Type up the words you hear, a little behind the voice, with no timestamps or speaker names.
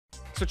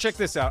So check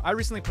this out. I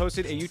recently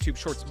posted a YouTube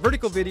Shorts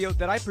vertical video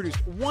that I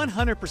produced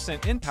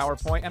 100% in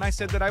PowerPoint, and I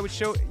said that I would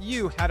show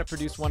you how to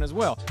produce one as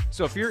well.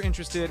 So if you're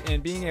interested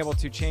in being able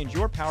to change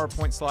your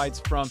PowerPoint slides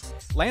from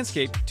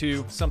landscape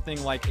to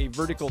something like a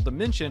vertical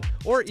dimension,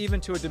 or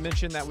even to a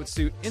dimension that would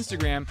suit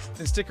Instagram,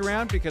 then stick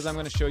around because I'm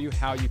going to show you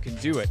how you can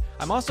do it.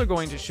 I'm also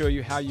going to show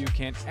you how you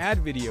can add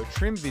video,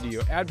 trim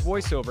video, add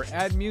voiceover,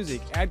 add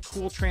music, add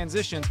cool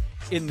transitions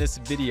in this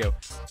video.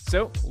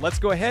 So let's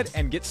go ahead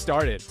and get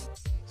started.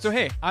 So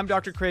hey, I'm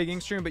Dr. Craig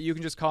Engstrom, but you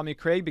can just call me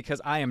Craig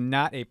because I am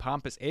not a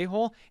pompous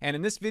a-hole. And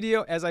in this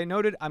video, as I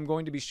noted, I'm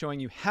going to be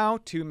showing you how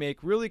to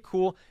make really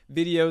cool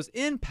videos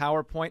in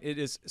PowerPoint. It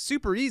is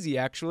super easy,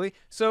 actually.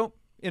 So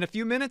in a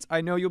few minutes,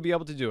 I know you'll be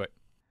able to do it.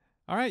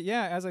 All right,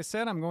 yeah, as I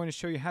said, I'm going to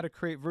show you how to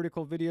create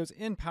vertical videos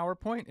in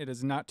PowerPoint. It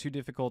is not too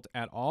difficult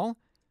at all.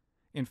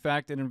 In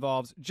fact, it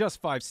involves just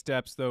 5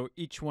 steps, though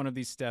each one of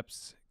these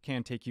steps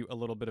can take you a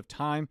little bit of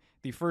time.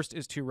 The first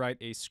is to write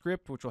a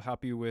script, which will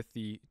help you with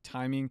the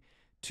timing.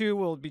 2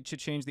 will be to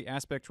change the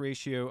aspect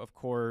ratio. Of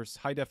course,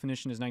 high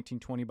definition is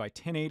 1920 by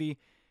 1080,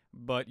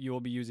 but you will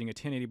be using a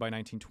 1080 by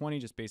 1920,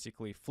 just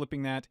basically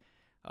flipping that.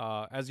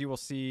 As you will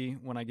see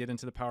when I get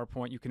into the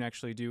PowerPoint, you can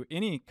actually do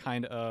any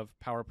kind of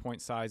PowerPoint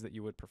size that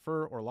you would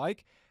prefer or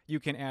like. You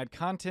can add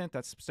content.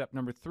 That's step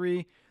number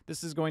 3.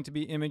 This is going to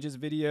be images,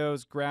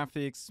 videos,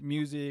 graphics,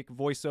 music,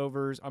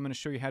 voiceovers. I'm going to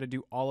show you how to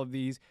do all of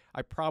these.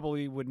 I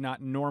probably would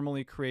not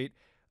normally create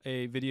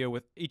a video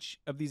with each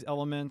of these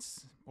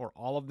elements or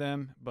all of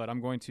them, but I'm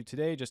going to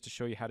today just to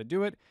show you how to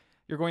do it.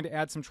 You're going to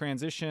add some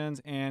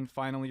transitions, and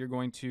finally you're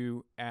going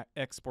to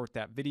export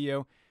that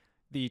video.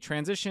 The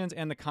transitions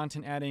and the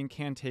content adding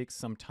can take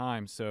some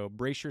time, so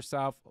brace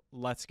yourself.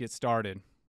 Let's get started.